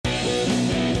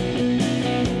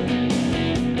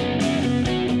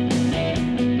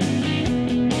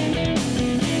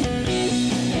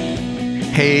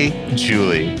Hey,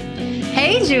 Julie.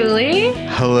 Hey, Julie.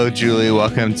 Hello, Julie.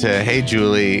 Welcome to Hey,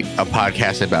 Julie, a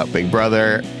podcast about Big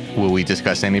Brother. Will we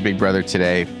discuss any Big Brother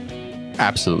today?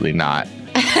 Absolutely not.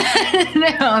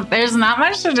 No, there's not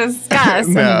much to discuss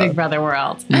in the Big Brother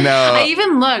world. No. I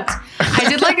even looked. I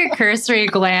did like a cursory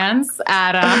glance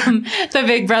at the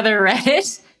Big Brother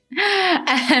Reddit,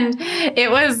 and it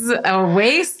was a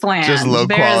wasteland. Just low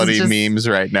quality memes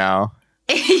right now.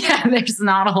 Yeah, there's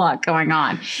not a lot going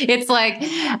on. It's like,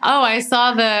 oh, I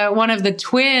saw one of the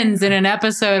twins in an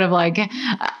episode of like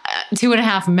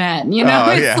 2.5 Men. You know,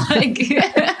 like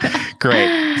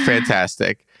great,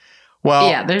 fantastic. Well,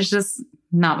 yeah, there's just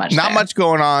not much. Not much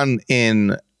going on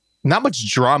not much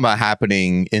drama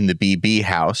happening in the BB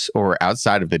house or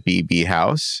outside of the BB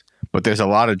house, but there's a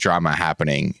lot of drama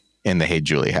happening in the Hey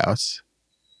Julie house.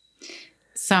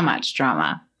 So much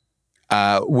drama.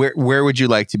 Where would you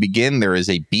like to begin? There is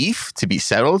a beef to be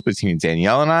settled between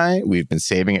Danielle and I. We've been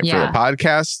saving it for the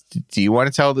podcast. Do you want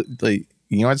to tell the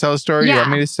story? Yeah. You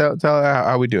want me to tell how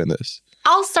are we doing this?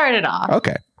 I'll start it off.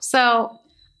 Okay. So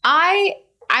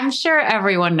I'm sure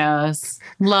everyone knows,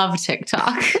 love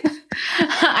TikTok.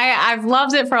 I've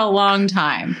loved it for a long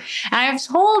time. And I've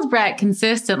told Brett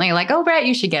consistently, like, oh, Brett,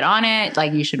 you should get on it.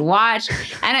 Like, you should watch.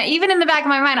 And even in the back of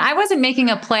my mind, I wasn't making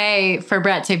a play for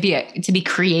Brett to be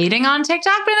creating on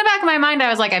TikTok. But in the back of my mind, I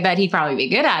was like, I bet he'd probably be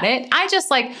good at it. I'm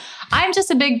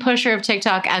just a big pusher of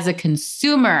TikTok as a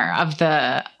consumer of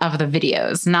the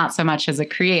videos, not so much as a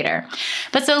creator.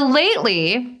 But so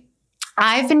lately,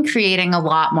 I've been creating a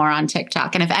lot more on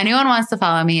TikTok. And if anyone wants to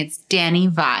follow me, it's Danny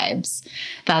Vibes.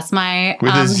 That's my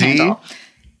with a Z? handle.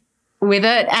 With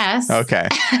an S. Okay.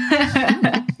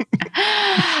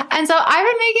 And so I've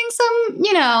been making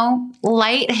some,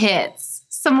 light hits.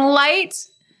 Some light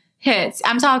hits.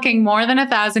 I'm talking more than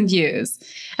 1,000 views.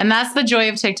 And that's the joy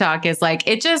of TikTok is like,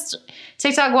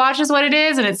 TikTok watches what it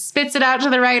is and it spits it out to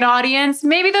the right audience.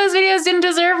 Maybe those videos didn't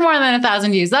deserve more than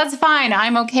 1,000 views. That's fine.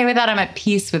 I'm okay with that. I'm at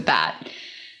peace with that.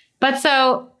 But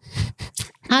so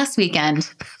last weekend,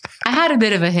 I had a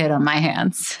bit of a hit on my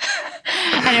hands.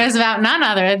 And it was about none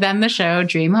other than the show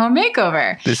Dream Home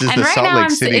Makeover. This is the Salt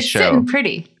Lake City show. It's sitting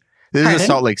pretty. This is a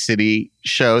Salt Lake City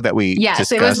show that we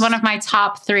discussed. It was one of my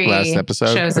top 3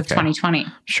 shows of 2020.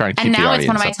 And now it's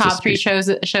one of my top 3 shows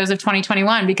of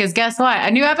 2021 because guess what? A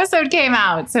new episode came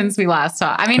out since we last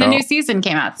talked. A new season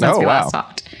came out since we last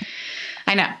talked.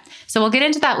 I know. So we'll get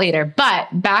into that later.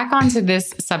 But back onto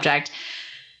this subject.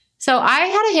 So I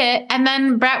had a hit and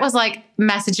then Brett was like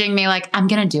messaging me like, I'm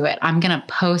going to do it. I'm going to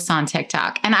post on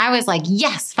TikTok. And I was like,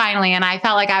 yes, finally. And I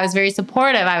felt like I was very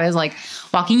supportive. I was like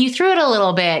walking you through it a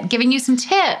little bit, giving you some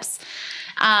tips.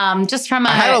 Just from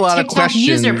a TikTok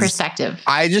user perspective.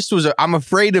 I'm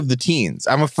afraid of the teens.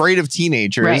 I'm afraid of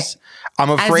teenagers. Right.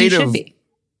 I'm afraid of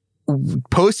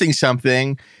posting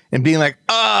something and being like,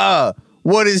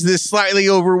 what is this slightly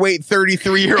overweight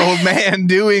 33-year-old man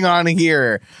doing on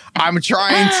here? I'm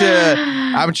trying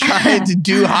to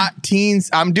do hot teens.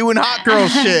 I'm doing hot girl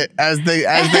shit as they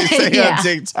say on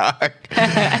TikTok.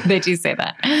 They do say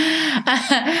that.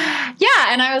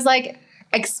 And I was like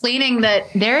explaining that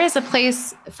there is a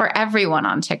place for everyone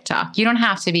on TikTok. You don't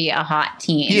have to be a hot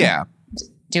teen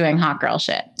doing hot girl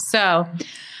shit. So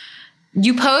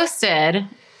you posted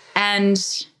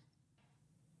and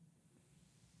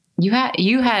you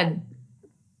had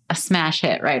a smash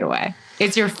hit right away.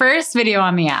 It's your first video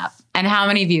on the app. And how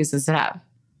many views does it have?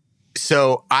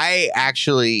 So I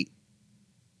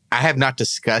have not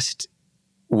discussed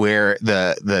where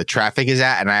the traffic is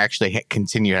at. And I actually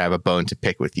continue to have a bone to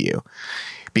pick with you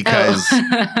because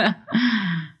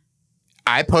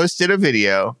I posted a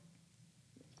video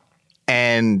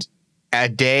and a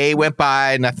day went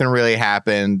by, nothing really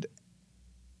happened.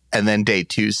 And then day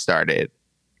 2 started.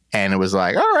 And it was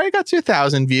like, all right, got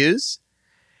 2,000 views.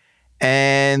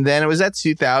 And then it was at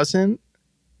 2,000.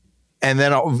 And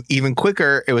then even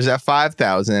quicker, it was at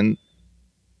 5,000.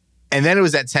 And then it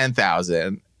was at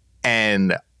 10,000.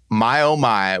 And my, oh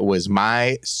my, was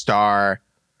my star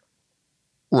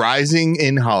rising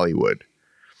in Hollywood.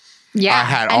 Yeah. I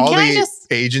had all the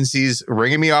agencies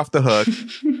ringing me off the hook.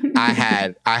 I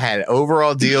had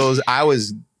overall deals. I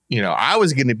was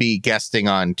going to be guesting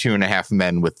on 2.5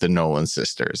 Men with the Nolan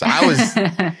sisters. I was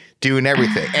doing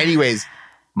everything. Anyways,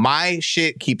 my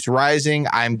shit keeps rising.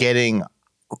 I'm getting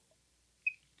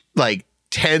like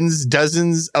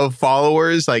dozens of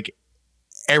followers like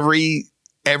every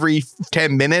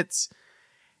 10 minutes.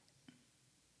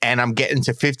 And I'm getting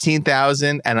to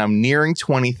 15,000 and I'm nearing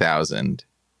 20,000.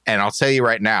 And I'll tell you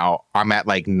right now, I'm at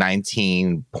like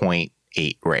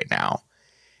 19.8 right now.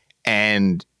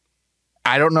 And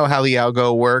I don't know how the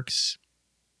algo works,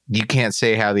 you can't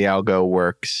say how the algo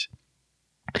works.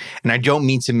 And I don't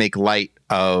mean to make light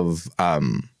of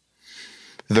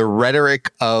the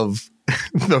rhetoric of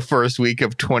the first week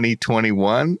of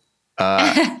 2021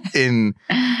 in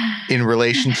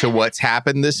relation to what's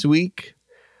happened this week.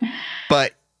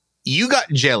 But you got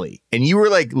jelly and you were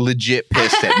like legit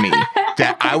pissed at me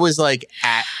that I was like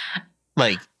at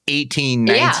like 18,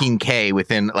 19K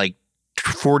within like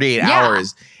 48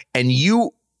 hours. And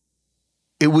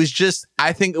it was just,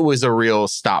 I think it was a real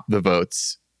stop the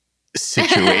votes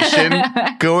situation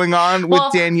going on with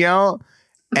Danielle.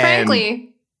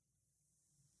 Frankly,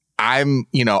 and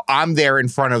I'm there in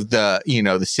front of the,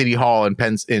 the city hall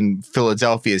in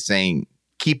Philadelphia saying,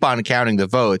 keep on counting the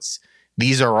votes.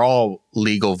 These are all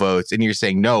legal votes. And you're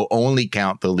saying, no, only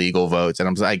count the legal votes. And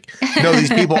I'm like, no,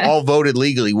 these people all voted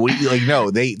legally. What do you, like,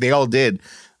 no, they all did.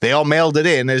 They all mailed it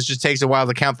in. It just takes a while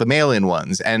to count the mail-in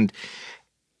ones. And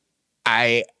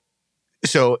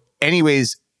so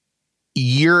anyways,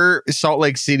 your Salt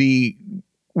Lake City,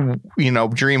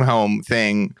 dream home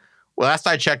thing, last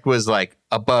I checked was like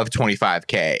above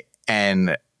 25K.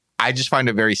 And I just find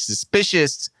it very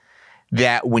suspicious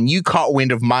that when you caught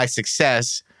wind of my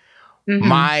success,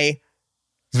 my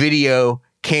video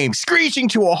came screeching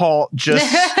to a halt just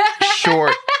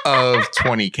short of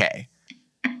 20K.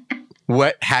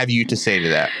 What have you to say to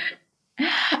that?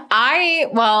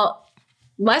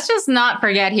 Let's just not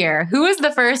forget here. Who was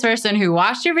the first person who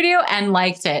watched your video and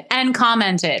liked it and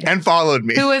commented? And followed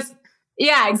me. Who was,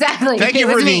 yeah, exactly. Thank you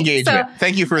for the engagement.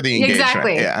 Thank you for the engagement.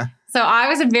 Exactly. Yeah. So I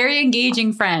was a very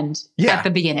engaging friend at the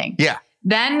beginning. Yeah.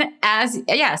 Then I'll admit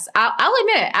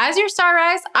it, as your star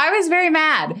rise, I was very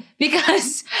mad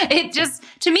because it just,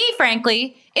 to me,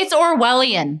 frankly, it's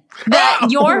Orwellian that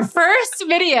your first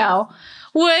video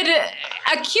would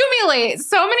accumulate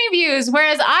so many views,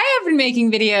 whereas I have been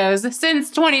making videos since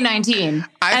 2019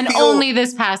 and only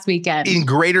this past weekend. In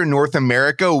greater North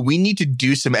America, we need to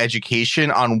do some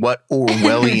education on what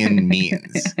Orwellian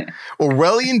means.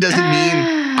 Orwellian doesn't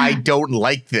mean I don't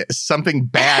like this. Something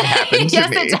bad happened to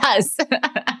me. Yes, it does.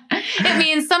 It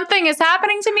means something is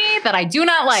happening to me that I do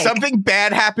not like. Something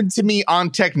bad happened to me on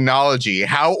technology.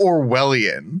 How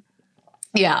Orwellian.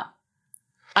 Yeah.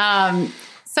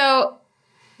 So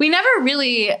we never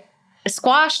really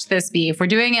squashed this beef. We're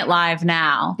doing it live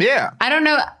now. Yeah. I don't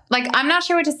know. Like, I'm not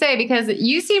sure what to say because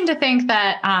you seem to think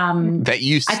that that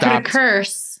you stopped. I put a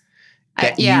curse.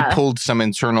 That you pulled some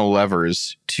internal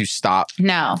levers to stop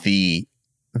the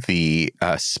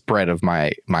spread of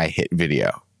my hit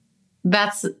video.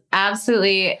 That's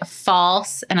absolutely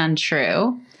false and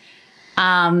untrue.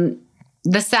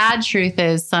 The sad truth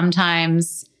is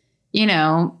sometimes,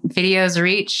 videos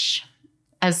reach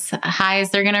as high as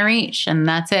they're going to reach, and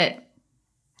that's it.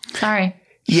 Sorry.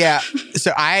 Yeah.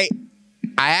 So I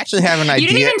actually have an idea. You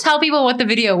didn't even tell people what the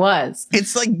video was.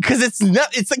 It's like, because it's like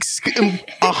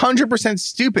 100%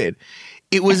 stupid.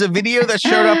 It was a video that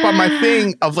showed up on my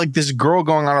thing of like this girl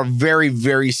going on a very,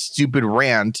 very stupid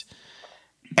rant.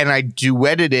 And I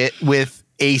duetted it with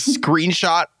a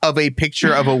screenshot of a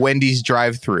picture of a Wendy's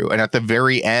drive-thru. And at the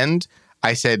very end,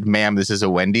 I said, ma'am, this is a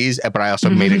Wendy's. But I also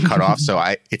made it cut off. So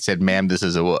it said, ma'am, this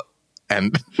is a...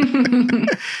 And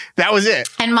that was it.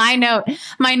 And my note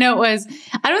was,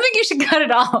 I don't think you should cut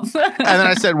it off. And then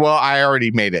I said, well, I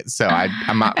already made it. So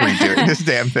I'm not redoing this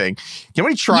damn thing. You know how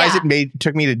many tries it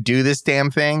took me to do this damn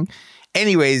thing?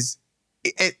 Anyways,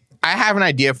 I have an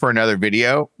idea for another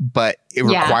video, but it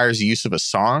requires the use of a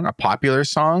song, a popular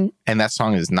song. And that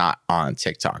song is not on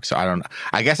TikTok. So I don't know.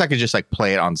 I guess I could just like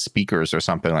play it on speakers or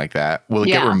something like that. Will it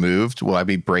get removed? Will I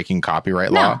be breaking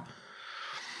copyright law?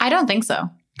 I don't think so.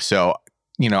 So,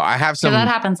 I have some... that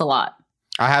happens a lot.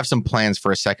 I have some plans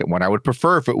for a second one. I would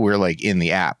prefer if it were like in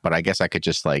the app, but I guess I could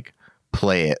just like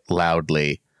play it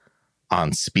loudly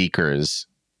on speakers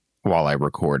while I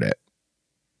record it.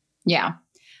 Yeah.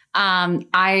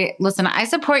 I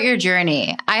support your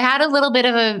journey. I had a little bit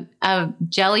of a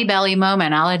jelly belly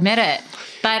moment, I'll admit it.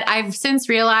 But I've since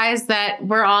realized that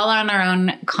we're all on our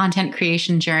own content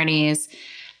creation journeys.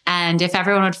 And if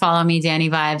everyone would follow me, Danny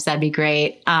Vibes, that'd be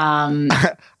great. And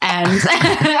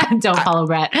don't follow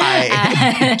Brett.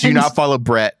 Do not follow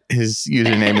Brett. His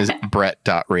username is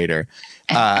Brett.Rader.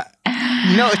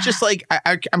 It's just like,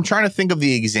 I'm trying to think of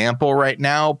the example right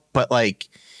now, but like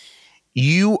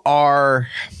you are,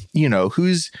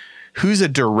 who's a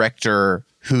director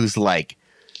who's like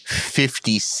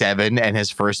 57 and his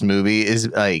first movie is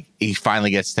like, he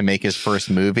finally gets to make his first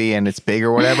movie and it's big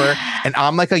or whatever. And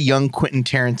I'm like a young Quentin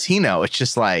Tarantino. It's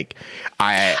just like,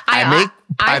 I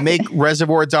make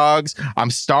Reservoir Dogs.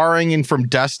 I'm starring in From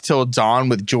Dusk Till Dawn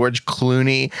with George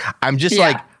Clooney. I'm just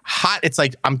like, hot. It's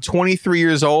like I'm 23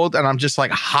 years old and I'm just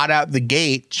like hot out the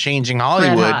gate changing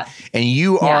Hollywood. And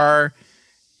you are,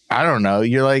 I don't know,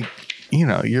 you're like,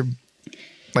 you're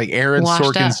like Aaron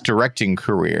Sorkin's directing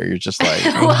career. You're just like,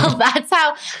 well, that's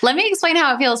how, let me explain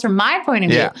how it feels from my point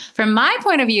of view. From my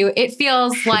point of view, it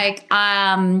feels like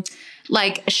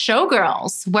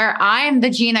Showgirls, where I am the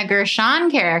Gina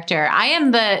Gershon character. I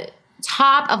am the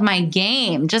top of my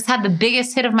game, just had the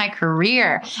biggest hit of my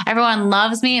career. Everyone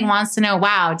loves me and wants to know,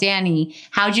 wow, Danny,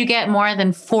 how'd you get more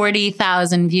than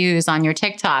 40,000 views on your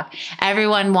TikTok?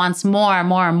 Everyone wants more.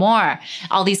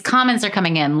 All these comments are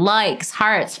coming in, likes,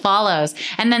 hearts, follows.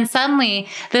 And then suddenly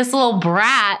this little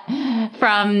brat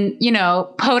from,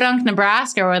 Podunk,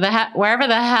 Nebraska, or wherever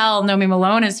the hell Nomi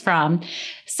Malone is from,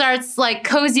 starts like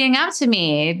cozying up to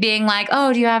me, being like,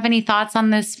 oh, do you have any thoughts on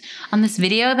this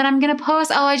video that I'm going to post?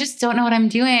 Oh, I just don't know what I'm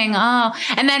doing. Oh,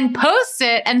 and then posts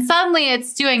it. And suddenly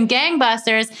it's doing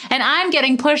gangbusters and I'm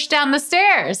getting pushed down the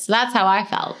stairs. That's how I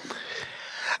felt.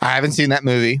 I haven't seen that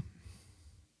movie.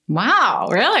 Wow.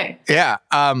 Really? Yeah.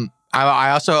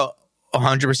 I also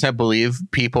 100% believe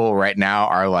people right now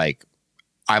are like,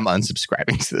 I'm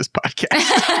unsubscribing to this podcast.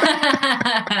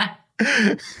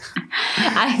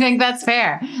 I think that's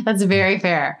fair. That's very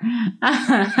fair.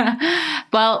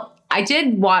 Well, I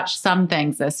did watch some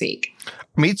things this week.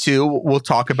 Me too. We'll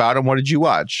talk about them. What did you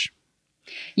watch?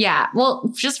 Yeah.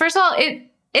 Well, just first of all,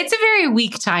 it's a very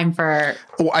weak time for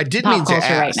I did mean to ask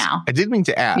right now. I did mean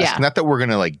to ask. Yeah. Not that we're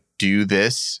gonna like do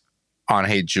this on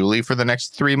Hey Julie for the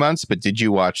next 3 months, but did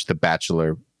you watch the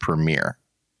Bachelor premiere?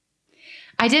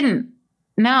 I didn't.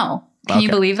 No. Can you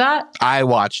believe that? I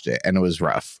watched it and it was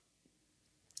rough.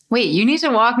 Wait, you need to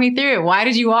walk me through it. Why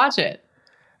did you watch it?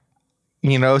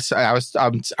 So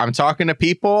I'm talking to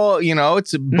people,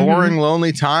 it's a boring,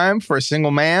 lonely time for a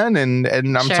single man. And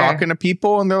I'm talking to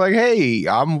people and they're like, hey,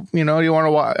 do you want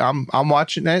to watch? I'm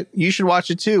watching it. You should watch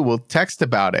it too. We'll text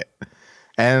about it.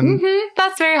 And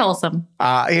that's very wholesome.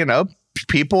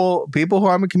 People who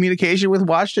I'm in communication with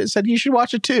watched it and said, you should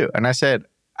watch it too. And I said,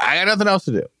 I got nothing else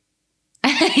to do.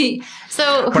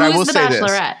 So who's the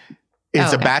Bachelorette?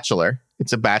 It's a bachelor.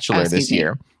 It's a bachelor this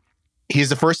year. He's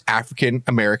the first African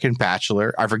American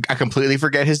bachelor. I completely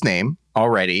forget his name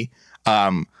already.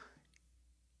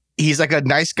 He's like a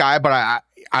nice guy, but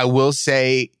I will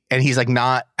say, and he's like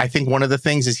not. I think one of the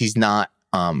things is he's not.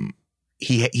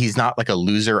 He's not like a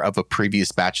loser of a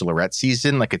previous Bachelorette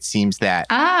season. Like it seems that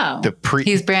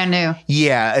he's brand new.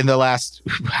 Yeah, in the last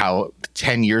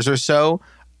 10 years or so,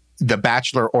 the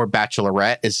Bachelor or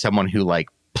Bachelorette is someone who like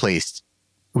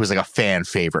was like a fan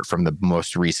favorite from the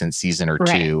most recent season or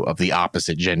two of the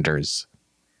opposite genders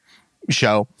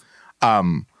show.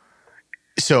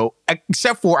 So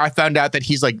except for I found out that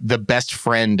he's like the best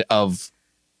friend of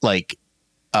like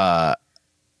one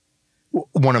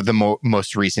of the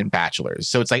most recent bachelors.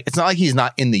 So it's not like he's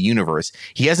not in the universe.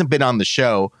 He hasn't been on the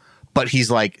show, but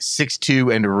he's like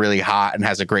 6'2" and really hot and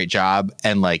has a great job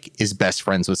and like is best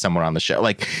friends with someone on the show.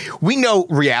 Like we know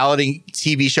reality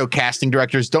TV show casting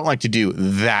directors don't like to do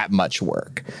that much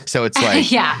work. So it's like,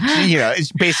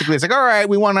 it's basically, it's like, all right,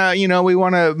 we want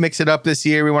to mix it up this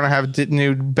year. We want to have a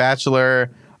new Bachelor.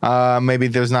 Maybe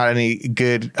there's not any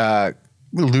good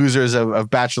losers of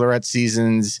Bachelorette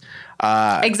seasons.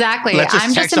 Exactly. Let's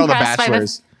just text all the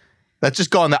Bachelors. Let's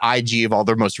just go on the IG of all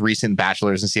their most recent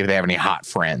Bachelors and see if they have any hot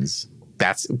friends.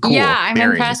 That's cool. Yeah, I'm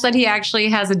impressed that he actually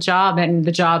has a job and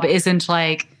the job isn't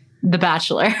like The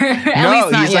Bachelor.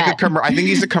 No, he's like I think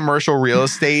he's a commercial real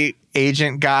estate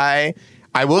agent guy.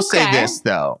 I will say this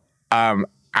though.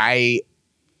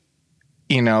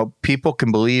 People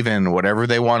can believe in whatever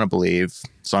they want to believe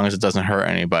as long as it doesn't hurt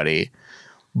anybody.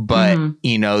 But,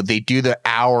 they do the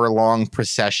hour-long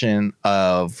procession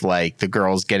of, like, the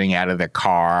girls getting out of the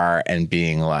car and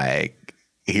being like,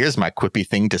 here's my quippy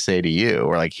thing to say to you.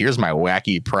 Or, like, here's my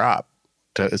wacky prop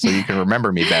so you can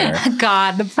remember me better.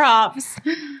 God, the props.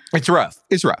 It's rough.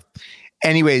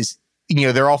 Anyways,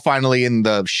 they're all finally in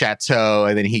the chateau.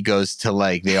 And then he goes to,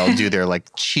 like, they all do their, like,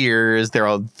 cheers.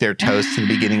 Their toast in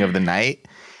the beginning of the night.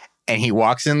 And he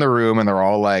walks in the room and they're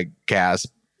all, like,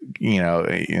 gasp.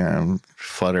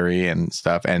 Fluttery and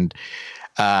stuff. And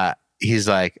he's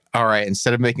like, all right,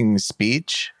 instead of making a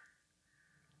speech,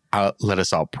 let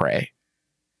us all pray.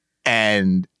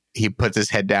 And he puts his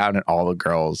head down and all the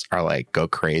girls are like, go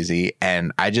crazy.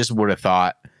 And I just would have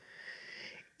thought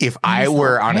if I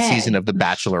were on a season of The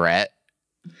Bachelorette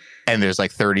and there's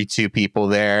like 32 people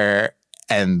there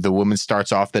and the woman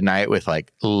starts off the night with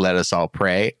like, let us all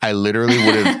pray. I literally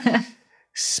would have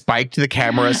spiked the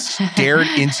camera, stared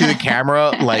into the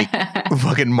camera like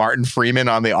fucking Martin Freeman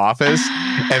on The Office,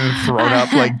 and thrown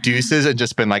up like deuces and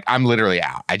just been like, I'm literally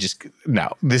out.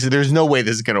 There's no way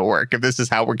this is gonna work. If this is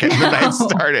how we're getting the night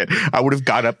started, I would have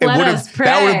got up. That would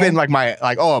have been like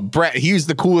Brett, he's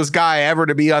the coolest guy ever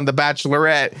to be on The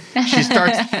Bachelorette. She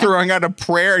starts throwing out a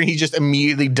prayer and he just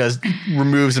immediately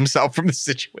removes himself from the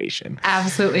situation.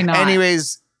 Absolutely not.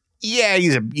 Anyways, yeah,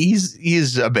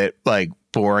 he's a bit like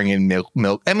boring and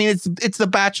milk. I mean, it's The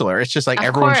Bachelor. It's just like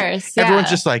everyone's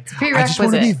just like, I just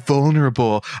want to be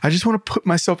vulnerable. I just want to put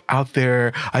myself out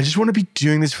there. I just want to be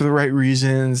doing this for the right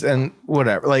reasons and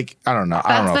whatever. Like, I don't know.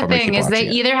 That's the thing is they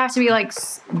either have to be like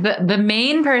the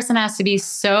main person has to be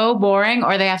so boring,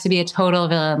 or they have to be a total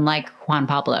villain like Juan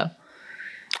Pablo.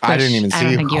 I didn't even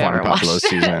see Juan Pablo's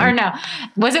season. Or no,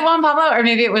 was it Juan Pablo, or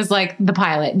maybe it was like the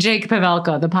pilot, Jake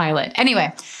Pavelko, the pilot.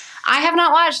 Anyway. I have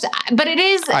not watched, but it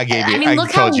is. I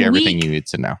told you everything you need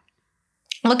to know.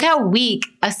 Look how weak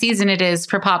a season it is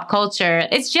for pop culture.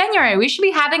 It's January. We should be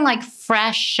having like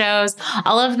fresh shows.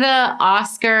 All of the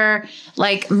Oscar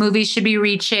like movies should be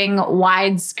reaching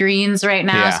wide screens right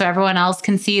now, so everyone else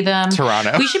can see them.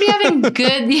 Toronto. We should be having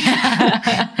good.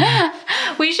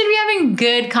 We should be having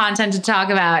good content to talk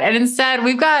about, and instead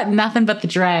we've got nothing but the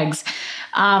dregs.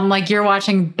 Like you're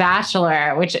watching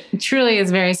Bachelor, which truly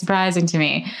is very surprising to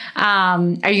me. Are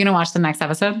you going to watch the next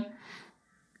episode?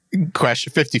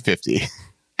 Question 50-50.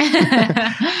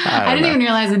 I didn't even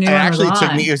realize the new one was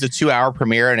on. It was a 2-hour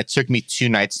premiere, and it took me 2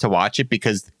 nights to watch it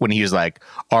because when he was like,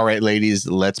 all right, ladies,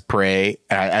 let's pray.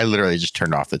 And I literally just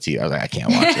turned off the TV. I was like, I can't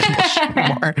watch this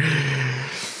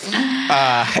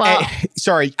anymore.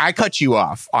 Sorry, I cut you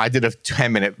off. I did a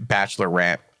 10-minute Bachelor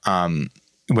rant.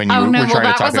 When you were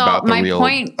trying to talk about the real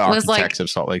architects of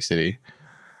Salt Lake City.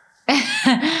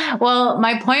 Well,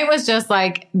 my point was just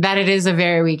like that it is a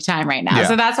very weak time right now. Yeah.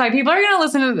 So that's why people are going to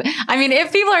listen to,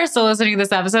 if people are still listening to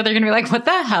this episode, they're going to be like, what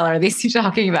the hell are these two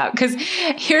talking about? Because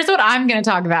here's what I'm going to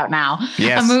talk about now.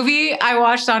 Yes. A movie I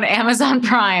watched on Amazon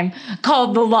Prime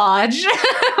called The Lodge,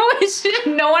 which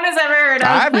no one has ever heard of.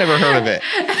 I've never heard of it.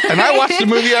 And I watched the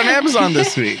movie on Amazon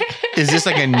this week. Is this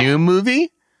like a new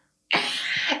movie?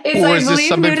 Is this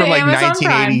something from like Amazon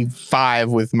 1985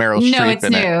 Prime. With Meryl Streep? No, it's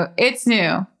new. It's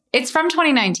new. It's from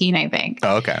 2019, I think.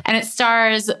 Oh, okay. And it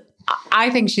stars, I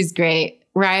think she's great,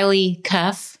 Riley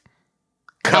Cuff?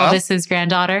 Elvis's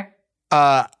granddaughter.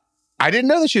 I didn't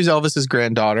know that she was Elvis's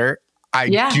granddaughter. I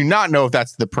do not know if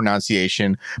that's the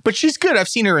pronunciation, but she's good. I've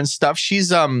seen her in stuff.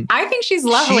 She's I think she's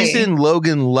lovely. She's in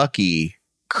Logan Lucky.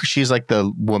 She's like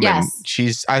the woman.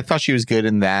 Yes. I thought she was good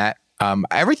in that.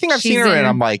 Everything I've seen her in,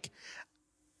 I'm like,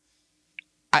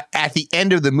 at the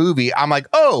end of the movie, I'm like,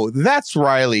 oh, that's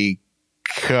Riley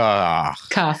Cuff.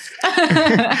 Cuff.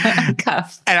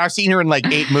 And I've seen her in like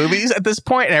 8 movies at this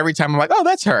point, and every time I'm like, oh,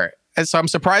 that's her. And so I'm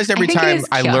surprised every time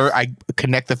I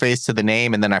connect the face to the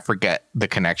name, and then I forget the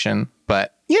connection.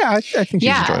 But yeah, I think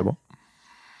she's enjoyable.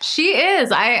 She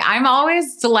is. I'm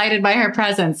always delighted by her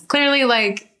presence. Clearly,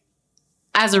 like,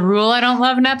 as a rule, I don't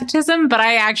love nepotism, but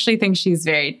I actually think she's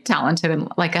very talented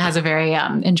and like has a very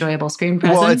enjoyable screen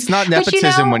presence. Well, it's not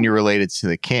nepotism when you're related to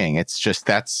the king. It's just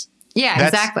that's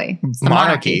exactly.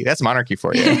 Monarchy. That's monarchy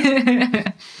for you.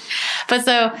 But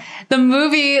so the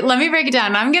movie, let me break it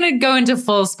down. I'm going to go into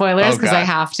full spoilers because I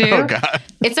have to. Oh God.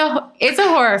 It's a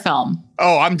horror film.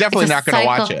 Oh, I'm definitely not going to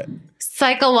watch it.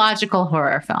 Psychological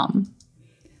horror film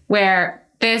where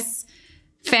this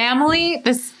family,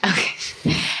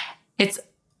 it's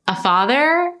a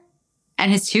father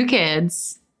and his 2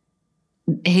 kids.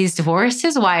 He's divorced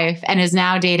his wife and is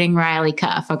now dating Riley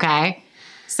Cuff. Okay.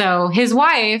 So his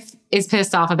wife is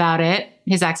pissed off about it,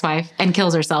 his ex-wife, and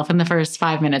kills herself in the first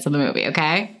 5 minutes of the movie.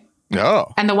 Okay.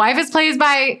 Oh. And the wife is played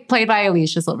by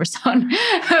Alicia Silverstone.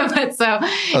 But so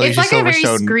Alicia it's like Silverstone, a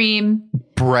very Scream.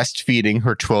 Breastfeeding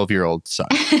her 12-year-old son.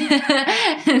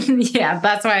 Yeah,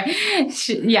 that's why.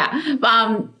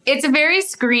 It's a very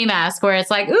Scream-esque where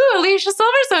it's like, ooh, Alicia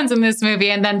Silverstone's in this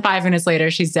movie. And then 5 minutes later,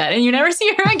 she's dead and you never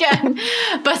see her again.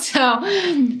 But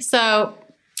so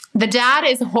the dad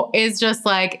is just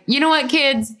like, you know what,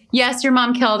 kids? Yes, your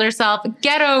mom killed herself.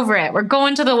 Get over it. We're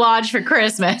going to the lodge for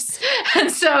Christmas. And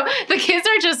so the kids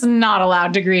are just not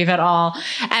allowed to grieve at all.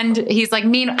 And he's like,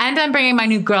 and I'm bringing my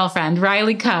new girlfriend,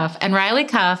 Riley Cuff. And Riley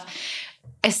Cuff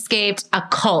escaped a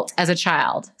cult as a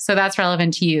child. So that's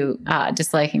relevant to you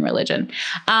disliking religion.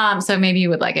 So maybe you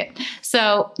would like it.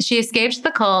 So she escaped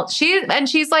the cult.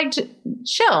 She's like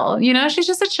chill, you know, she's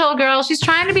just a chill girl. She's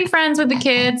trying to be friends with the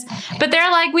kids, but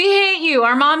they're like, we hate you.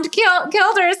 Our mom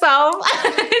killed herself.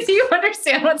 Do you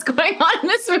understand what's going on in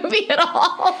this movie at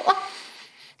all?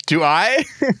 Do I?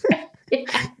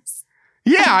 Yes.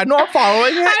 Yeah, I know I'm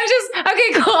following it.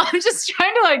 Okay, cool. I'm just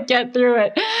trying to like get through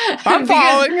it. I'm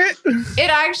following it. It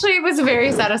actually was a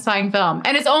very satisfying film.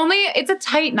 And it's a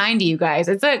tight 90, you guys.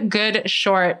 It's a good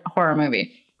short horror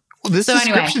movie. Well, this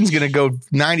description's going to go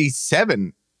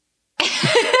 97.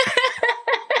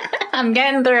 I'm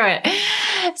getting through it.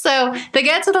 So they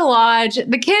get to the lodge.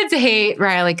 The kids hate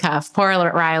Riley Cuff, poor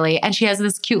Riley. And she has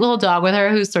this cute little dog with her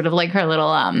who's sort of like her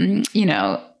little,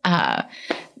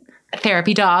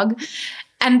 therapy dog.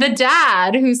 And the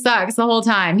dad, who sucks the whole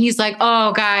time, he's like,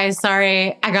 oh, guys,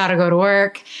 sorry, I got to go to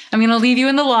work. I'm going to leave you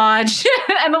in the lodge.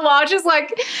 And the lodge is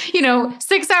like,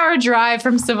 6-hour drive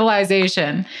from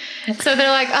civilization. So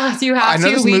they're like, oh, do you have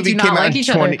to? We do not like each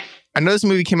other. I know this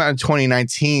movie came out in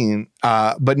 2019,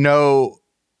 but no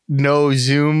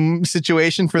Zoom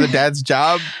situation for the dad's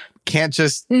job. Can't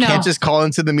just call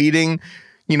into the meeting,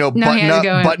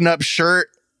 button up shirt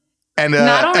and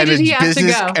a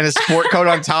business and a sport coat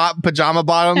on top, pajama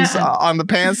bottoms on the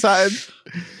pants side.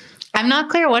 I'm not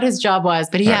clear what his job was,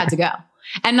 but he had to go.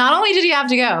 And not only did he have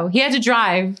to go, he had to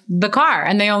drive the car,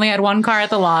 and they only had one car at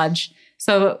the lodge.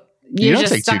 So you're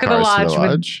just stuck at the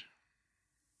lodge.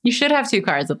 You should have 2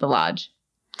 cars at the lodge.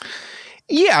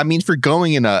 Yeah, I mean, for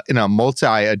going in a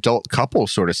multi-adult couple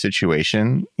sort of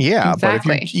situation, yeah.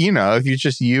 Exactly. But if you're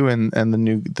just you and the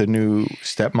new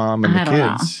stepmom and the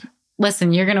kids,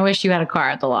 listen, you're gonna wish you had a car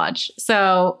at the lodge.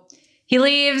 So he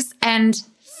leaves, and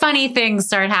funny things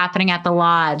start happening at the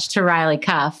lodge to Riley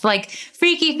Cuff, like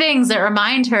freaky things that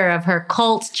remind her of her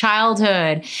cult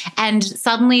childhood. And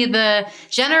suddenly the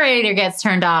generator gets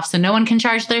turned off, so no one can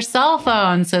charge their cell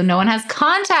phone, so no one has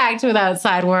contact with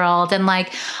outside world. And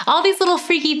like all these little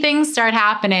freaky things start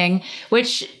happening,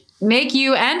 which make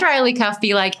you and Riley Cuff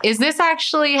be like, is this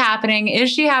actually happening?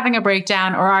 Is she having a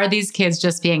breakdown? Or are these kids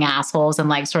just being assholes and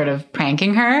like sort of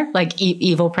pranking her, like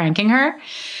evil pranking her?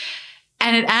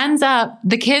 And it ends up,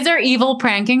 the kids are evil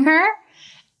pranking her.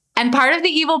 And part of the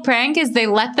evil prank is they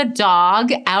let the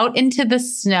dog out into the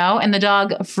snow and the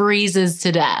dog freezes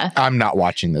to death. I'm not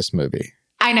watching this movie.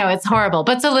 I know, it's horrible.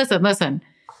 But so listen.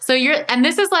 So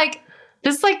this is like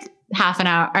half an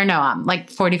hour, or no,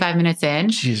 like 45 minutes in.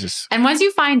 Jesus. And once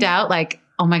you find out, like,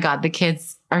 oh my God, the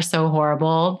kids are so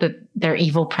horrible that their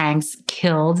evil pranks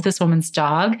killed this woman's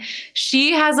dog,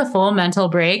 she has a full mental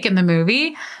break in the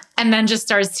movie. And then just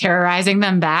starts terrorizing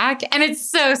them back. And it's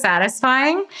so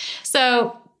satisfying.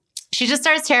 So she just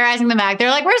starts terrorizing them back. They're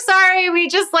like, we're sorry. We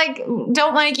just like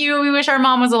don't like you. We wish our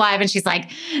mom was alive. And she's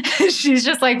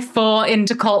just like full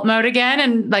into cult mode again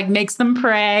and like makes them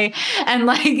pray and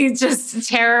like it just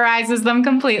terrorizes them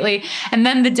completely. And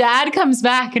then the dad comes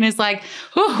back and is like,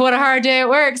 what a hard day at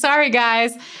work. Sorry,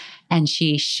 guys. And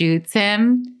she shoots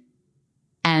him.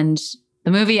 And the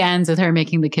movie ends with her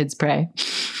making the kids pray.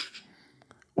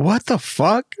 What the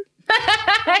fuck?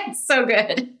 It's so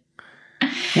good.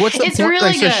 What's the it's point?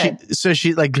 really good.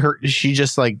 She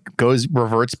just like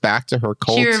reverts back to her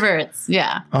cult. She reverts,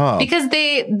 yeah. Oh. Because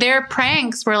their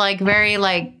pranks were like very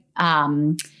like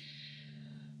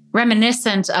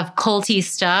reminiscent of culty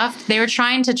stuff. They were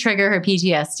trying to trigger her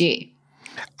PTSD.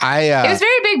 It was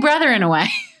very Big Brother in a way.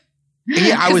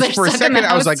 Yeah, I was for a second.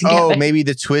 I was like, together. Oh, maybe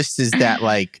the twist is that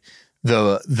like.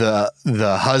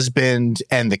 The husband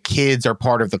and the kids are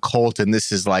part of the cult, and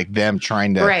this is like them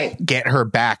trying to get her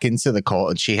back into the cult,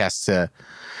 and she has to.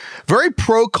 Very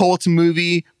pro cult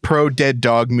movie, pro dead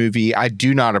dog movie. I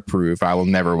do not approve. I will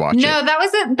never watch it. No, that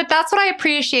was it. But that's what I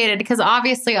appreciated because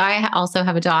obviously I also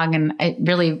have a dog, and it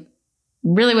really,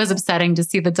 really was upsetting to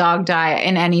see the dog die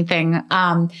in anything.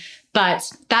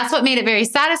 But that's what made it very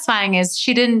satisfying. Is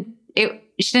she didn't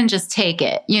just take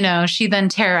it, she then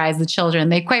terrorized the children.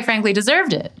 They quite frankly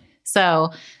deserved it. So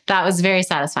that was very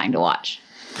satisfying to watch.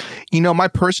 My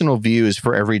personal view is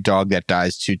for every dog that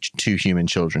dies, two human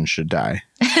children should die.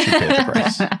 Should pay the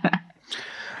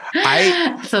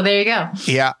price. So there you go.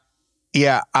 Yeah.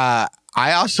 Yeah. I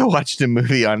also watched a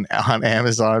movie on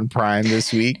Amazon Prime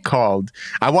this week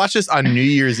I watched this on New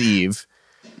Year's Eve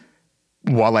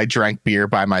while I drank beer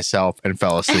by myself and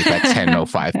fell asleep at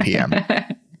 10:05 p.m.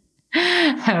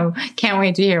 Oh, can't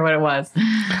wait to hear what it was.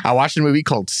 I watched a movie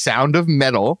called Sound of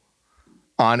Metal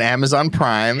on Amazon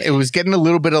Prime. It was getting a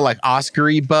little bit of like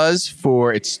Oscar-y buzz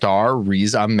for its star,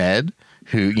 Riz Ahmed,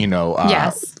 who,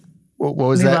 yes. What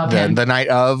was that? The Night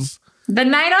of? The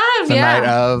Night of, The Night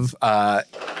of.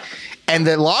 And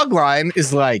the log line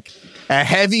is like, a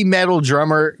heavy metal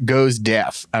drummer goes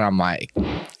deaf. And I'm like,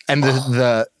 and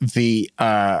the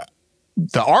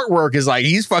artwork is like,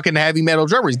 he's fucking heavy metal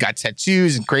drummer. He's got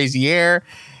tattoos and crazy hair.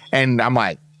 And I'm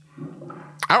like,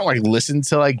 I don't like listen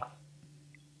to like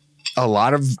a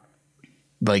lot of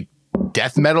like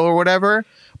death metal or whatever,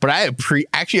 but I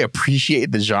actually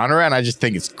appreciate the genre, and I just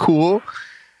think it's cool.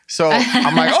 So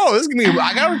I'm like, oh, this is gonna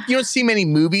be. You don't see many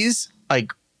movies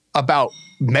like about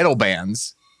metal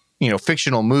bands,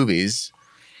 fictional movies.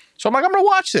 So I'm like, I'm gonna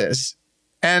watch this,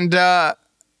 and I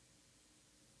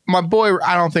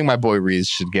don't think my boy Reese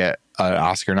should get an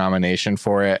Oscar nomination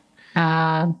for it.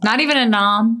 Not even a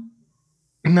nom.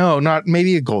 No, not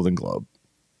maybe a Golden Globe.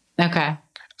 Okay.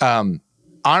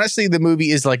 Honestly, the movie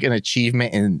is like an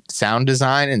achievement in sound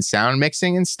design and sound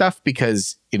mixing and stuff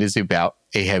because it is about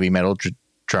a heavy metal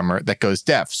drummer that goes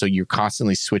deaf. So you're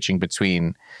constantly switching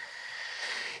between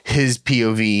his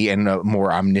POV and a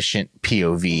more omniscient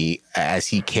POV as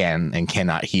he can and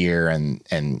cannot hear and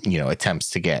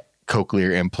attempts to get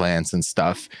cochlear implants and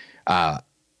stuff.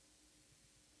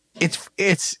 It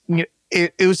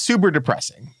was super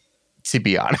depressing, to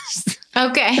be honest.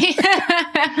 Okay.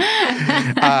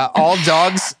 All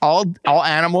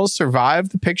animals survive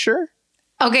the picture.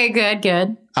 Okay,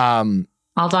 good.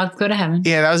 All dogs go to heaven.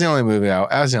 Yeah, that was the only movie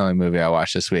I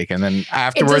watched this week. And then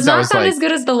afterwards, it does not sound as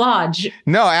good as The Lodge.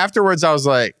 No, afterwards I was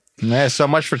like, so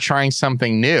much for trying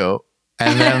something new.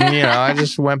 And then, I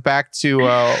just went back to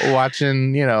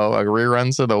watching,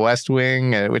 reruns of The West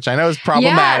Wing, which I know is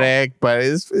problematic, but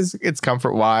it's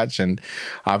comfort watch, and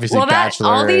obviously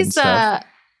Bachelor and stuff.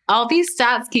 All these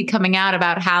stats keep coming out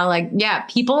about how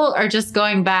people are just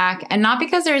going back, and not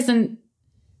because there's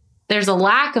a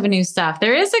lack of new stuff.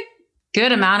 There is a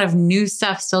good amount of new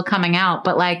stuff still coming out,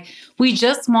 but we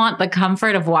just want the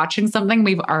comfort of watching something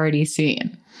we've already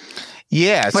seen.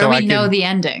 Yeah. Where we know the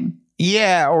ending.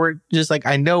 Yeah, or just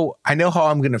I know how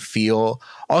I'm going to feel.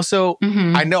 Also,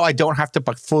 I know I don't have to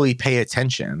fully pay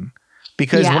attention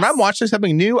because when I'm watching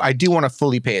something new, I do want to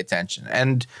fully pay attention.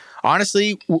 And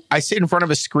honestly, I sit in front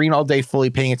of a screen all day fully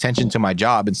paying attention to my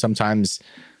job. And sometimes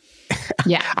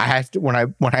I have to, when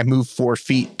I move 4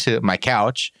 feet to my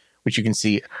couch, which you can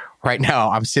see right now,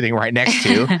 I'm sitting right next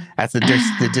to, that's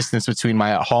the distance between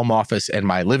my home office and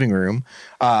my living room.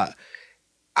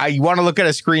 I want to look at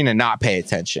a screen and not pay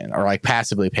attention or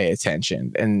passively pay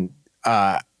attention and,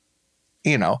 or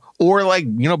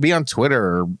be on Twitter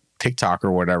or TikTok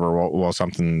or whatever while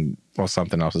something else is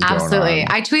going on. Absolutely.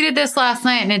 I tweeted this last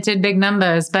night and it did big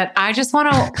numbers, but I just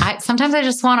want to, sometimes I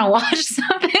just want to watch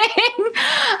something.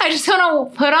 I just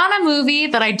want to put on a movie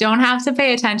that I don't have to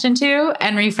pay attention to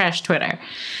and refresh Twitter.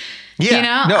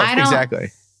 Yeah.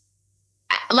 Exactly.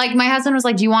 My husband was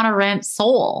like, do you want to rent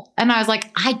Soul? And I was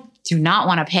like, I do not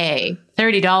want to pay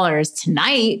 $30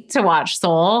 tonight to watch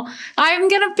Soul. I'm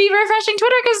going to be refreshing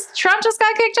Twitter because Trump just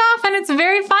got kicked off and it's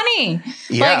very funny.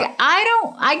 Yeah.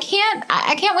 I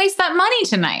can't waste that money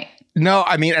tonight. No,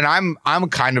 I mean, and I'm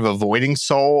kind of avoiding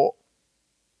Soul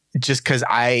just because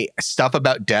stuff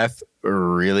about death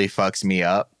really fucks me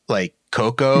up. Like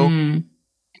Coco.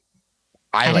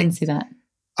 I didn't see that.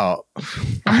 Oh,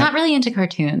 I'm not really into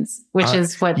cartoons, which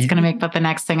is what's going to make the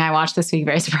next thing I watch this week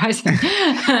very surprising.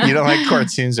 You don't like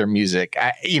cartoons or music.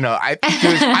 I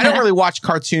don't really watch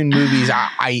cartoon movies.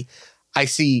 I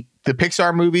see the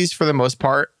Pixar movies for the most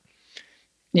part.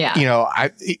 Yeah.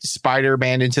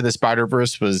 Spider-Man Into the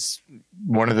Spider-Verse was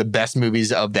one of the best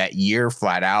movies of that year,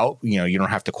 flat out. You don't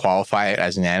have to qualify it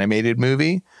as an animated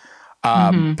movie.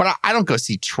 But I don't go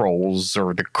see Trolls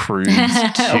or The Croods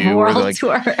 2 World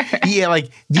Tour. Yeah,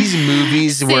 these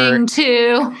movies Sing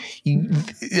 2.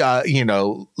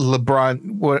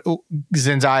 LeBron,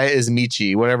 Zendaya is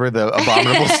Michi, whatever the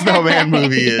Abominable Snowman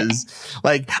movie is.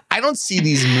 I don't see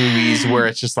these movies where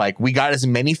it's just we got as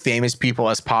many famous people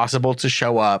as possible to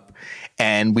show up,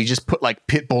 and we just put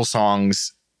Pitbull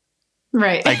songs,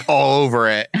 right, all over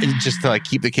it, just to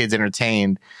keep the kids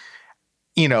entertained.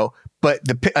 But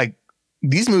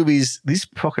these movies, these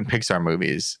fucking Pixar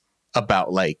movies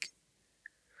about the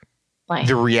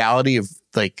reality of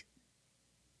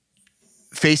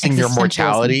facing your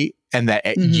mortality and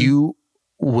that you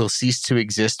will cease to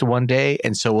exist one day,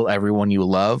 and so will everyone you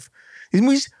love. These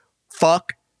movies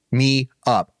fuck me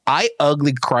up. I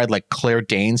ugly cried like Claire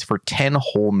Danes for 10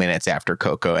 whole minutes after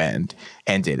Coco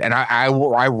ended, and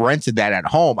I rented that at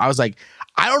home. I was like,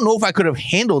 I don't know if I could have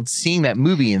handled seeing that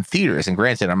movie in theaters. And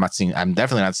granted, I'm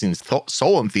definitely not seeing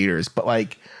Soul in theaters, but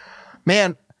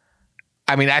man,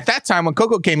 I mean, at that time when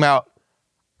Coco came out,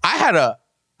 I had a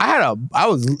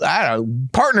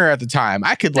partner at the time.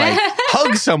 I could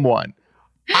hug someone.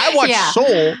 I watch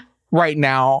Soul right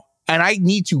now and I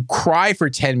need to cry for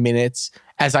 10 minutes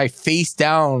as I face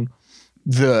down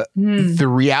the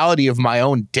reality of my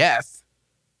own death.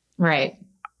 Right.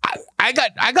 I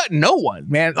got no one,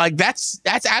 man. That's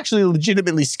actually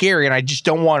legitimately scary, and I just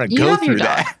don't want to go through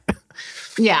that.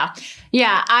 Yeah.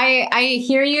 I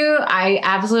hear you. I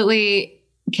absolutely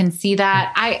can see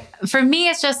that. For me,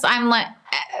 it's just, I'm like,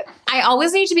 I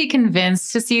always need to be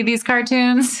convinced to see these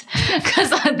cartoons because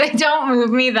they don't move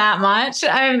me that much.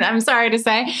 I'm sorry to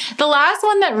say. The last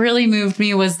one that really moved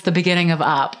me was the beginning of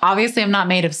Up. Obviously, I'm not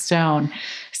made of stone.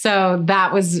 So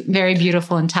that was very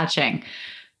beautiful and touching.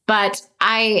 But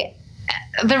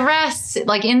the rest,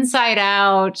 like Inside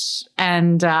Out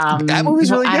and that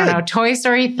movie's really good. I don't know, Toy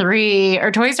Story 3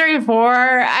 or Toy Story 4.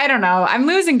 I don't know. I'm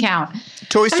losing count.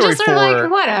 Toy Story 4.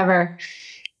 Like, whatever.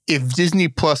 If Disney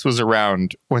Plus was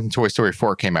around when Toy Story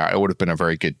 4 came out, it would have been a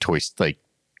very good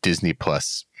Disney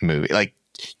Plus movie. Like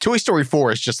Toy Story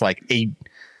 4 is just like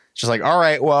all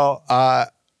right, well,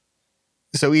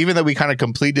 so even though we kind of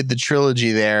completed the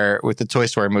trilogy there with the Toy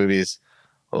Story movies,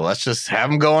 well, let's just have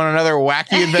them go on another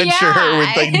wacky adventure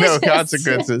with like no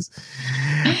consequences.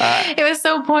 It was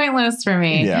so pointless for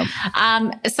me. Yeah.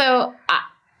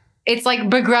 It's like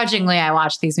begrudgingly I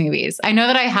watch these movies. I know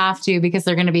that I have to because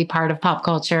they're going to be part of pop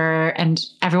culture and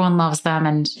everyone loves them.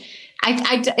 And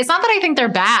it's not that I think they're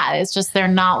bad. It's just they're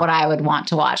not what I would want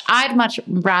to watch. I'd much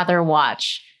rather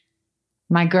watch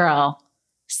my girl,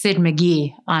 Sid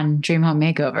McGee, on Dream Home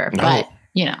Makeover. But,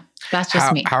 that's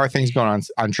just me. How are things going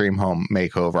on Dream Home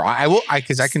Makeover?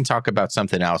 Because I can talk about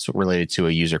something else related to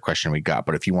a user question we got.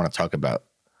 But if you want to talk about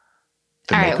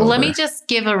all right, well, let me just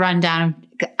give a rundown.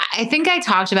 I think I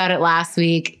talked about it last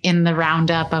week in the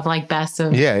roundup of like best of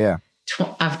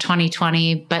of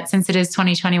 2020. But since it is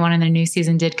 2021 and the new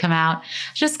season did come out,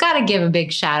 just got to give a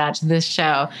big shout out to this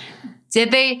show.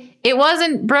 It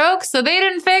wasn't broke, so they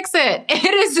didn't fix it.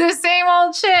 It is the same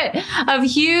old shit of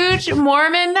huge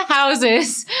Mormon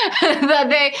houses and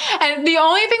the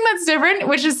only thing that's different,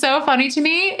 which is so funny to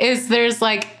me, is there's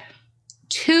like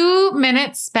 2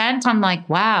 minutes spent on like,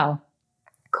 wow,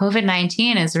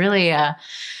 COVID-19 is really a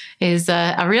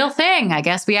real thing. I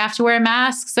guess we have to wear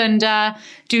masks and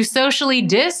do socially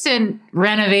distant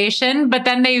renovation. But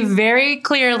then they very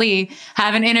clearly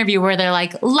have an interview where they're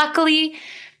like, luckily,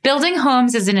 building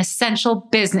homes is an essential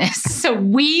business, so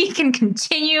we can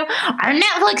continue our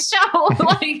Netflix show.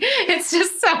 Like, it's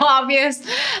just so obvious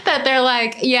that they're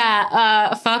like,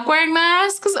 fuck wearing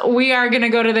masks. We are going to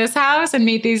go to this house and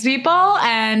meet these people,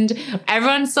 and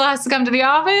everyone still has to come to the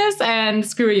office, and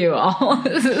screw you all.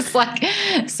 It's like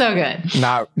so good.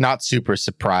 Not super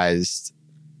surprised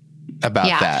about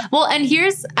that. Well, and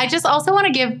I just also want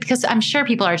to give, because I'm sure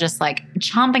people are just like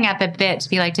chomping at the bit to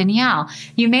be like, Danielle,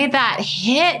 you made that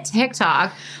hit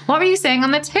TikTok. What were you saying on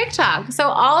the TikTok? So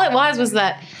all it was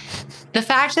that the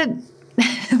fact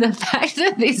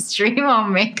that these Dream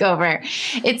Home Makeover,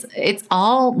 it's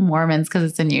all Mormons because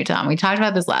it's in Utah. And we talked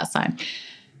about this last time.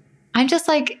 I'm just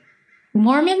like,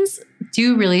 Mormons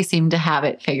do really seem to have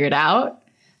it figured out.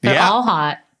 They're all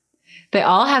hot. They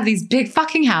all have these big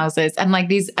fucking houses and like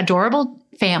these adorable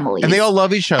families. And they all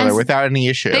love each other without any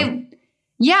issue. Don't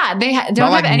have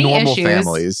any normal issues.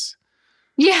 Families.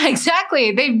 Yeah,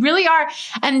 exactly. They really are.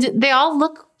 And they all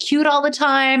look cute all the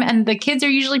time. And the kids are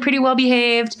usually pretty well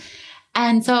behaved.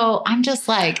 And so I'm just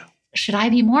like, should I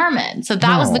be Mormon? So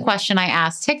that was the question I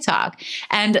asked TikTok.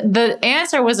 And the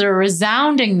answer was a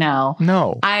resounding no.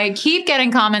 No. I keep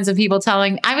getting comments of people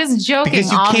I was joking,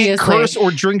 because you obviously. can't curse or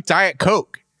drink Diet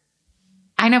Coke.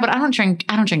 I know, but I don't drink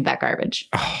that garbage.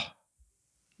 Oh.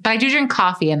 But I do drink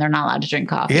coffee, and they're not allowed to drink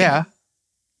coffee. Yeah.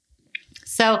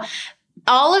 So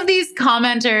all of these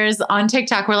commenters on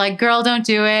TikTok were like, girl, don't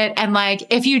do it. And like,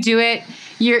 if you do it,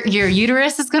 your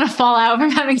uterus is going to fall out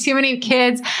from having too many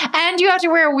kids. And you have to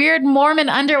wear weird Mormon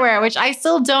underwear, which I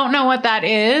still don't know what that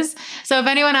is. So if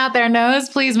anyone out there knows,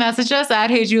 please message us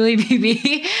at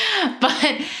HeyJulieBB.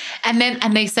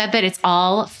 And they said that it's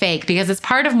all fake because it's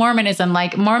part of Mormonism.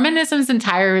 Like, Mormonism's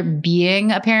entire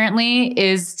being apparently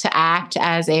is to act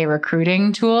as a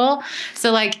recruiting tool.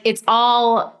 So like, it's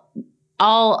all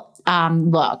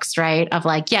looks, right? Of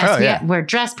like, yes, we're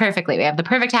dressed perfectly. We have the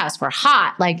perfect house. We're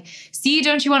hot. Like, see,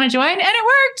 don't you want to join? And it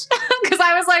worked because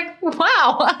I was like,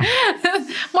 wow,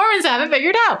 Mormons have it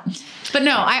figured out. But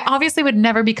no, I obviously would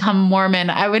never become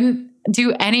Mormon. I wouldn't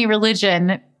do any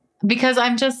religion because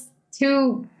I'm just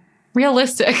too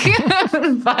realistic.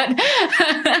 but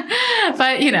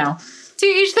to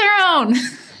each their own.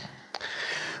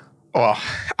 Well,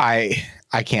 I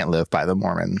can't live by the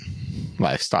Mormon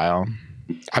lifestyle.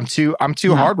 I'm too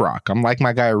hard rock. I'm like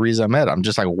my guy Riz Ahmed. I'm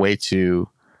just like way too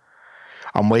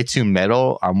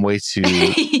metal. I'm way too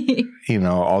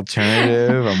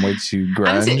alternative. I'm way too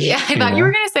grunge. I thought you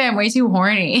were gonna say I'm way too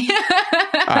horny.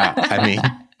 I mean,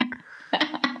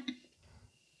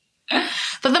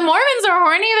 but the Mormons are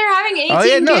horny. They're having 18 oh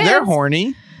yeah, no, kids. They're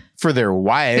horny for their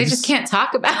wives. They just can't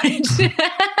talk about it.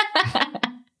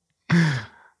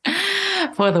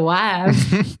 for the wives.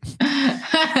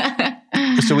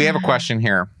 So we have a question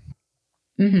here.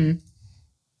 Mm-hmm.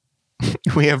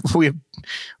 We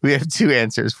have two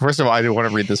answers. First of all, I didn't want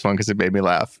to read this one because it made me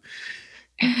laugh.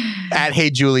 At Hey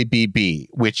Julie BB,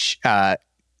 which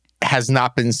has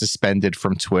not been suspended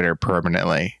from Twitter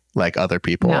permanently, like other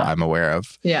people I'm aware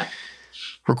of. Yeah.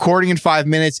 Recording in 5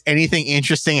 minutes. Anything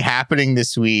interesting happening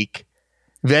this week?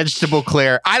 Vegetable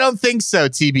Claire. I don't think so,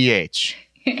 TBH.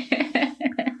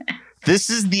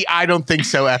 This is the I don't think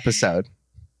so episode.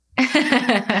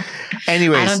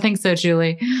 Anyways. I don't think so,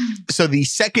 Julie. So the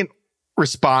second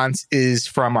response is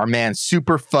from our man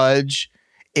Super Fudge,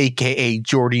 aka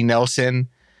Jordy Nelson.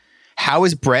 How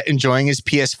is Brett enjoying his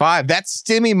PS5? That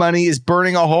stimmy money is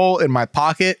burning a hole in my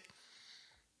pocket.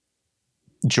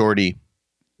 Jordy,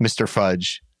 Mr.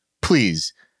 Fudge,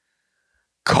 please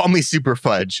call me Super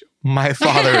Fudge. My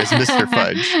father is Mr.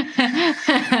 Fudge.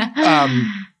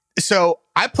 So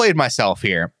I played myself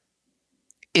here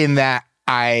in that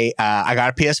I got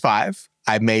a PS5.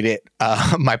 I made it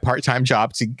my part-time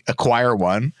job to acquire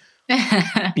one.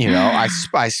 You know,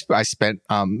 I spent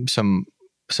some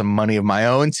money of my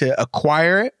own to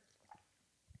acquire it,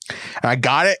 and I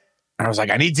got it. And I was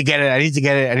like, I need to get it. I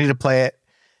need to play it.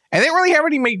 And they didn't really have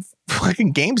any made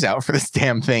fucking games out for this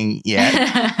damn thing yet.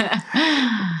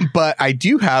 But I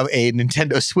do have a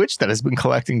Nintendo Switch that has been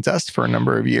collecting dust for a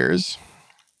number of years.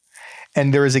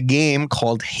 And there is a game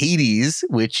called Hades,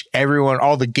 which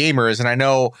all the gamers, and I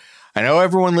know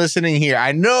everyone listening here,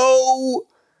 I'm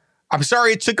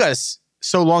sorry it took us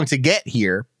so long to get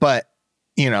here, but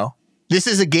you know, this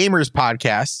is a gamers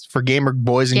podcast for gamer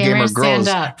boys and gamer girls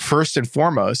first and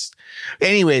foremost.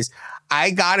 Anyways,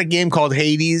 I got a game called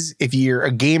Hades. If you're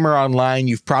a gamer online,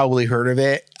 you've probably heard of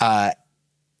it.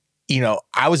 You know,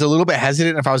 I was a little bit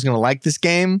hesitant if I was going to like this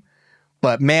game,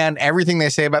 but man, everything they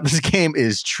say about this game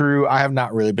is true. I have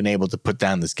not really been able to put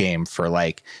down this game for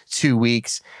like 2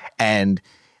 weeks, and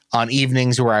on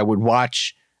evenings where I would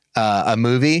watch a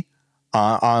movie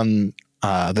on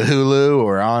the Hulu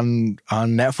or on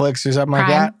Netflix or something like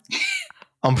that.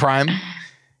 On Prime.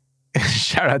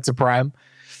 Shout out to Prime.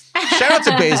 Shout out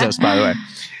to Bezos, by the way.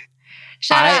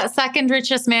 Shout out, second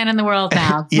richest man in the world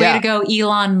now. Way to go,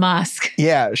 Elon Musk.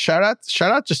 Yeah, shout out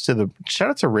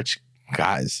to rich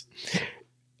guys.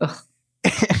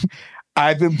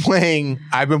 I've been playing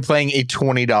a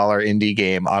 $20 indie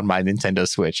game on my Nintendo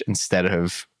Switch instead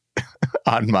of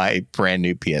on my brand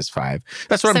new PS5.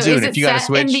 That's what I'm doing. If you got a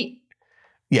Switch.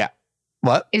 Yeah.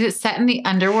 What? Is it set in the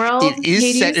underworld? It is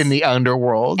Hades? Set in the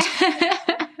underworld.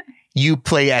 You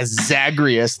play as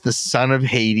Zagreus, the son of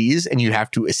Hades, and you have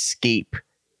to escape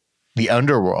the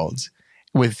underworld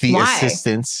with the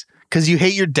assistance. Because you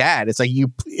hate your dad. It's like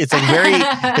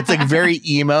very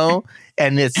emo,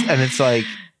 and it's like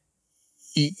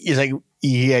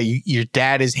your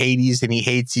dad is Hades and he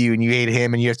hates you and you hate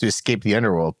him and you have to escape the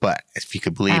underworld. But if you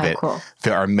could believe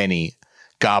there are many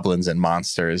goblins and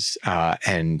monsters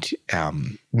and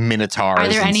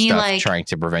minotaurs and stuff trying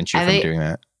to prevent you from doing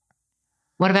that.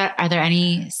 What about, are there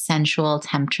any sensual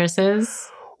temptresses?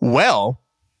 Well,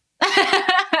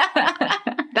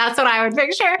 that's what I would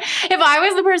picture. If I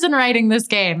was the person writing this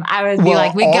game, I would be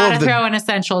like, we got to throw in a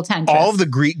sensual temptress. All of the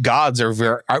Greek gods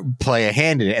play a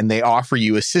hand in it, and they offer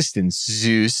you assistance.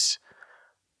 Zeus,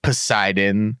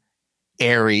 Poseidon,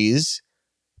 Ares,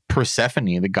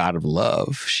 Persephone, the god of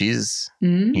love. She's,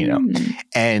 you know,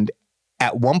 and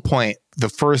at one point, the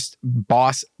first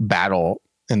boss battle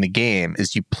in the game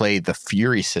is you play the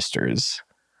Fury sisters,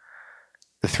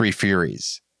 the three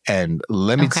Furies. And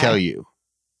let me tell you,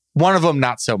 one of them,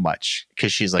 not so much,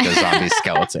 because she's like a zombie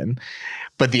skeleton.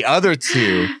 But the other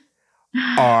two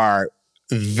are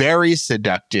very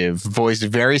seductive, voiced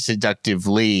very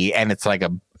seductively. And it's like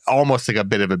almost like a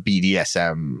bit of a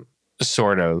BDSM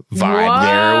sort of vibe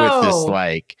there with this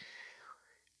like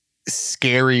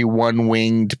scary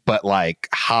one-winged, but like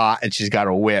hot, and she's got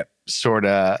a whip sort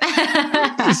of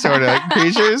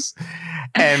creatures.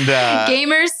 And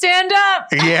gamers stand up.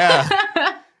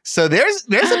 Yeah. So there's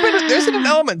an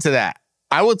element to that.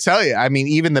 I will tell you. I mean,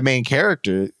 even the main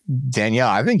character, Danielle,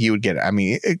 I think you would get, I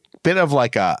mean, a bit of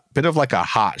like a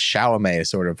hot Chalamet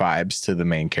sort of vibes to the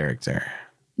main character.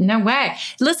 No way.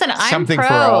 Listen, I'm something pro.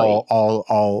 For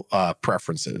all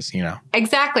preferences, you know.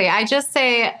 Exactly. I just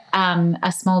say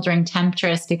a smoldering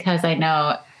temptress because I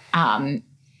know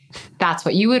that's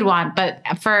what you would want. But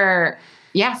for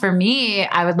me,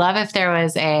 I would love if there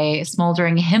was a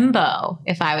smoldering himbo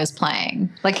if I was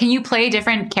playing. Like, can you play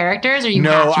different characters, or you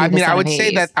have to? No, I mean,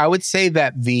 I would say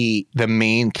that the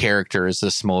main character is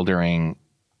the smoldering,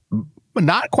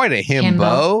 not quite a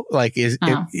himbo. Like, is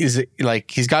it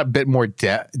like he's got a bit more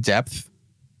depth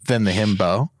than the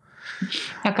himbo.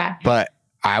 Okay. But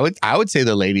I would say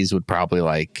the ladies would probably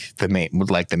like the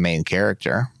main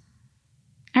character.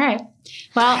 All right.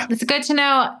 Well, it's good to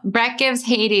know. Brett gives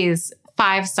Hades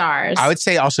 5 stars. I would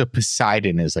say also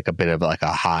Poseidon is like a bit of like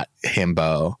a hot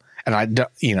himbo, and I don't,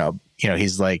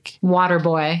 he's like Water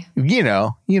Boy.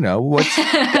 What's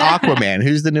Aquaman?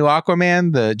 Who's the new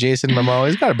Aquaman? The Jason Momoa.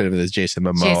 He's got a bit of this Jason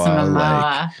Momoa. Jason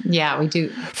Momoa. Yeah, we do.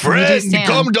 Friend,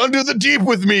 come under the deep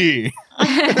with me.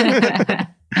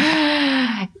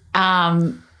 I'll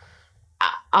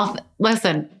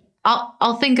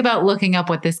think about looking up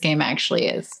what this game actually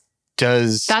is.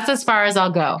 That's as far as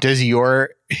I'll go. Does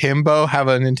your himbo have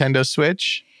a Nintendo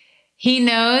Switch? He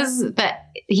knows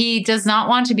that he does not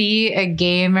want to be a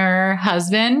gamer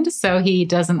husband, so he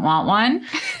doesn't want one.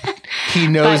 He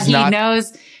knows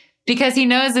because he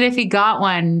knows that if he got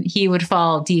one, he would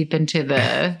fall deep into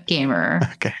the gamer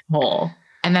hole.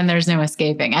 And then there's no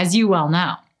escaping, as you well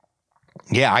know.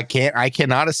 Yeah, I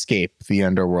cannot escape the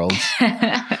underworld.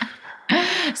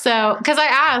 So, because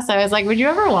I was like, would you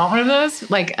ever want one of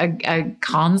those? Like a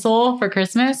console for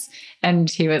Christmas? And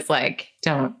he was like,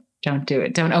 don't do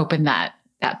it. Don't open that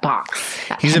box.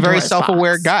 He's a very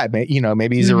self-aware guy.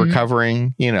 Maybe he's a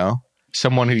recovering,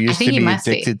 someone who used to be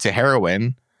addicted to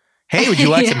heroin. Hey, would you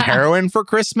like some heroin for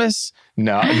Christmas?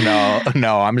 No.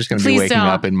 I'm just going to be waking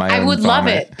up in my own I would vomit. love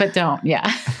it, but don't.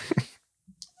 Yeah.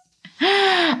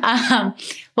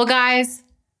 Well, guys,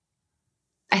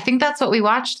 I think that's what we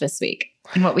watched this week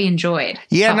and what we enjoyed.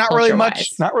 Yeah, not really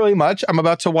much. Not really much. I'm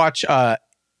about to watch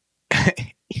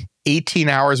 18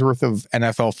 hours worth of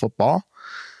NFL football,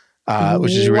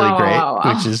 which is really great.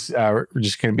 Wow. Which is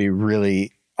just going to be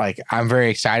really I'm very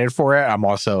excited for it. I'm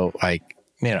also glad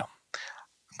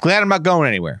I'm not going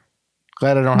anywhere.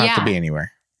 Glad I don't have to be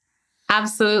anywhere.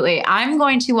 Absolutely. I'm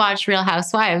going to watch Real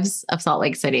Housewives of Salt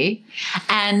Lake City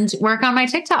and work on my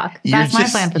TikTok. That's my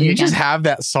plan for the weekend. You just have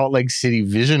that Salt Lake City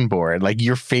vision board. Like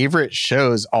your favorite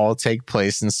shows all take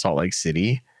place in Salt Lake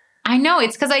City. I know.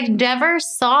 It's because I never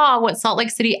saw what Salt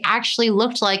Lake City actually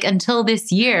looked like until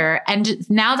this year. And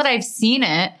now that I've seen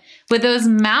it with those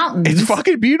mountains. It's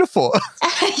fucking beautiful.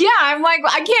 Yeah. I'm like,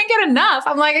 I can't get enough.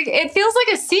 I'm like, it feels like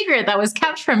a secret that was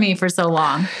kept from me for so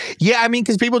long. Yeah. I mean,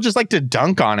 because people just like to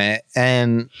dunk on it.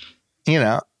 And,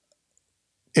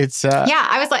 it's yeah,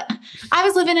 I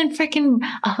was living in freaking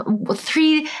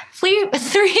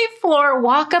 3-floor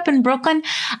walk up in Brooklyn.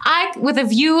 With a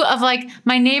view of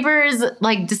my neighbor's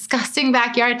disgusting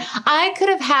backyard. I could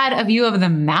have had a view of the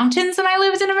mountains when I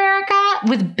lived in America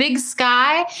with big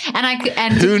sky.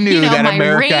 And who knew that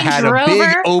America had a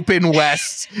big open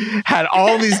west, had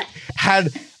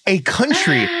a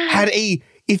country, had a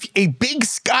big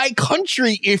sky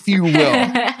country, if you will,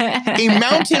 a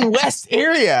Mountain West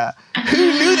area. Who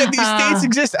knew that these states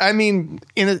exist? I mean,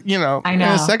 in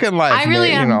a second life,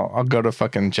 I'll go to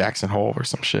fucking Jackson Hole or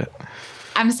some shit.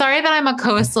 I'm sorry that I'm a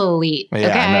coastal elite.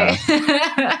 Yeah,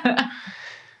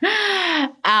 okay.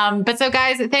 But so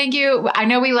guys, thank you. I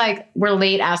know we're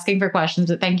late asking for questions,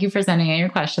 but thank you for sending in your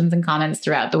questions and comments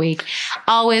throughout the week.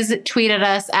 Always tweet at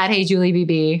us at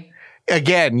HeyJulieBB.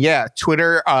 Again, yeah,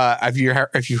 Twitter.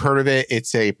 If you've heard of it,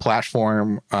 it's a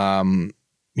platform,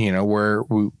 where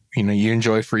you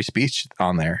enjoy free speech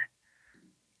on there.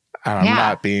 I'm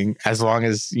not being, as long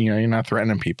as you're not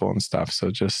threatening people and stuff.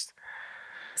 So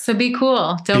be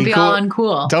cool. Don't be all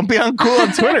uncool. Don't be uncool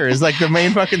on Twitter is the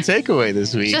main fucking takeaway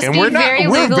this week. Just and we're very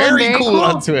cool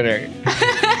on Twitter.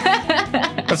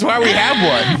 That's why we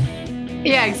have one.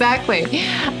 Yeah, exactly.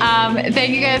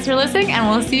 Thank you guys for listening, and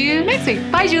we'll see you next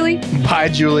week. Bye, Julie. Bye,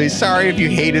 Julie. Sorry if you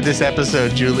hated this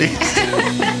episode, Julie.